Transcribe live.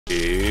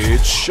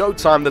It's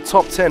showtime, the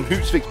top 10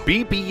 Hoopsfix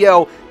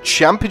BBL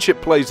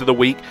Championship plays of the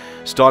week.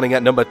 Starting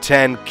at number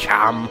 10,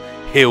 Cam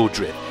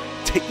Hildreth.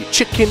 Take your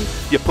chicken,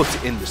 you put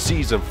it in the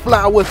seasoned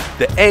flour,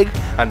 the egg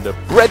and the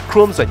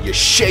breadcrumbs, and you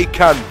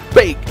shake and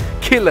bake.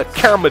 Killer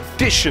Cam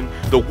edition,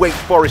 the Wake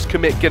Forest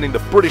commit getting the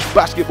British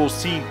basketball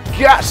scene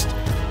gassed.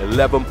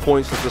 11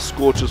 points as the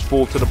Scorchers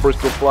fall to the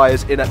Bristol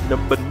Flyers in at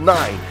number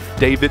 9.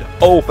 David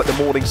Ulph at the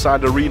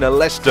Morningside Arena,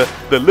 Leicester,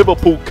 the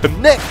Liverpool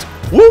connect.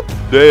 Whoop,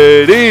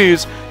 there it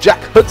is.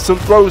 Jack Hudson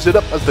throws it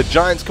up as the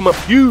Giants come up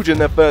huge in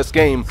their first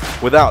game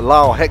without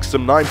Lyle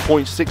Hexam.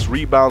 9.6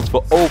 rebounds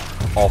for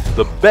Ulph off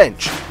the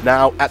bench.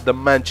 Now at the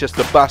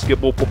Manchester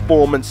Basketball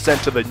Performance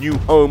Centre, the new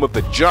home of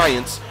the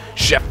Giants,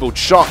 Sheffield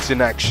Sharks in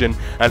action,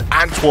 and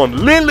Antwon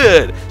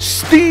Lillard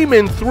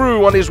steaming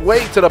through on his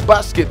way to the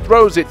basket,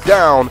 throws it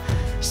down.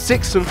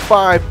 6 and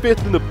 5,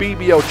 5th in the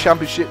BBL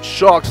Championship.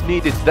 Sharks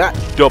needed that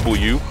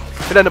W.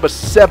 And at number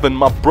 7,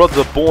 my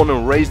brother, born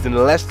and raised in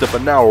Leicester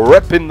but now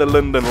repping the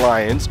London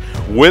Lions,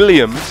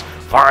 Williams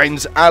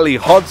finds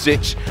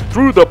Alihodzic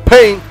through the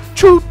paint.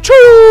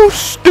 Choo-choo!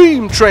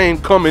 Steam train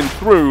coming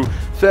through.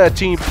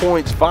 13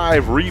 points,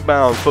 5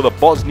 rebounds for the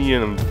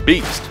Bosnian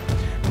beast.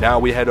 Now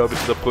we head over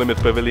to the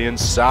Plymouth Pavilion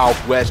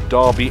Southwest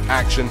Derby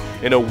action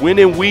in a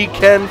winning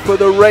weekend for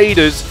the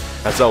Raiders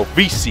as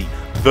Elvisi,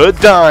 the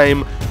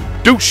dime,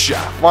 Dusha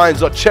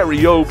finds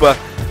Ochereobia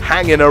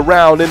hanging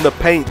around in the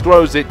paint,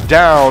 throws it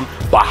down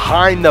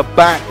behind the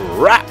back,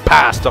 rat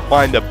pass to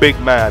find the big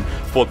man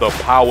for the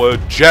power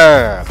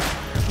jam.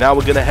 Now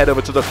we're going to head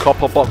over to the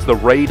Copper Box. The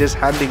Raiders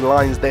handing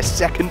Lions their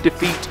second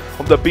defeat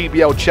of the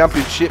BBL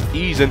Championship,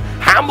 easing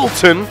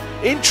Hamilton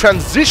in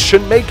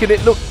transition, making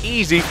it look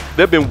easy.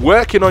 They've been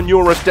working on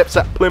Euro steps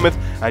at Plymouth,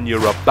 and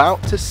you're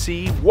about to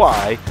see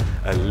why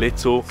a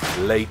little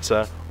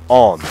later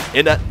on.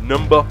 In at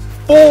number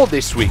 4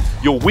 this week,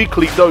 your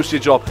weekly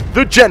dosage of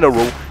the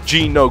General,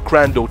 Geno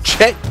Crandall.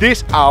 Check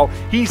this out.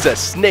 He's a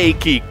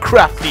snaky,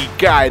 crafty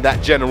guy,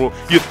 that General.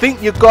 You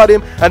think you got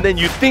him, and then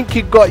you think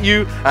he got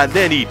you, and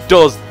then he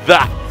does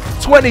that.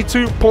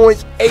 22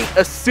 points, 8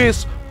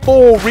 assists,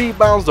 4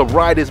 rebounds. The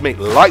Riders make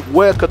light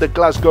work of the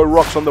Glasgow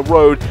Rocks on the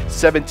road,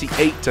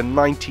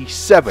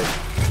 78-97.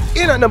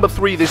 In at number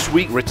 3 this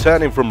week,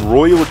 returning from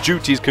royal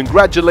duties,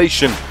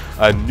 congratulations,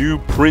 a new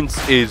prince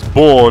is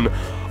born.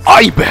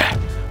 Ibeh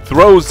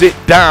throws it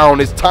down.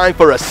 It's time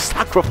for a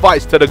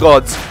sacrifice to the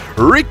gods.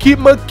 Rickey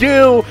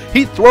McGill,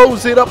 he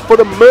throws it up for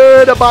the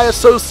murder by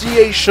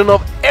association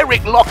of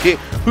Eric Lockett,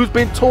 who's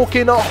been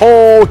talking a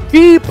whole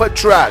heap of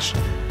trash.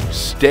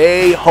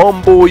 Stay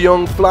humble,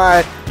 young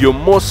fly. You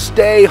must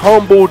stay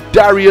humble.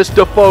 Darius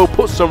Defoe,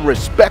 put some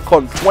respect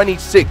on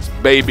 26,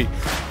 baby.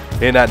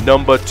 In at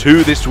number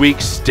 2 this week,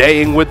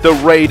 staying with the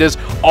Raiders,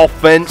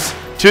 offense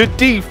to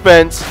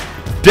defense,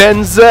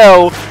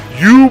 Denzel,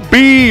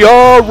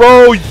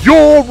 Ubiaro,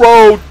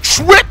 Euro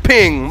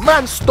tripping.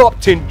 Man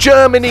stopped in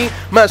Germany,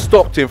 man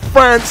stopped in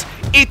France,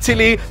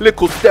 Italy,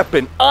 little step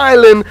in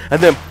Ireland,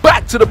 and then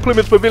back to the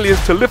Plymouth Pavilions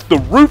to lift the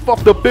roof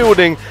off the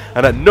building.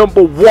 And at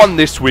number 1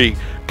 this week,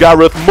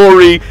 Gareth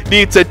Murray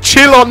needs to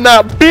chill on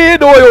that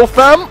beard oil,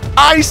 fam.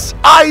 Ice,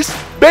 ice,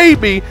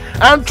 baby.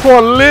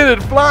 Antwon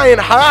Lillard flying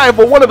high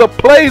for one of the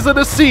plays of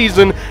the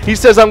season. He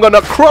says, I'm going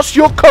to cross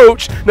your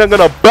coach, and I'm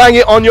going to bang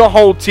it on your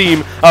whole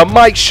team.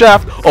 Mike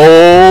Shaft,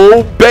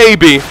 oh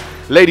baby.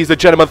 Ladies and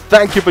gentlemen,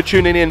 thank you for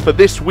tuning in for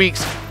this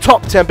week's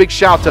Top 10. Big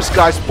shout to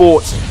Sky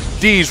Sports,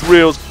 D's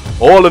Reels,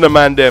 all of the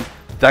man them.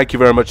 Thank you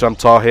very much. I'm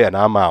Tahir, and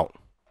I'm out.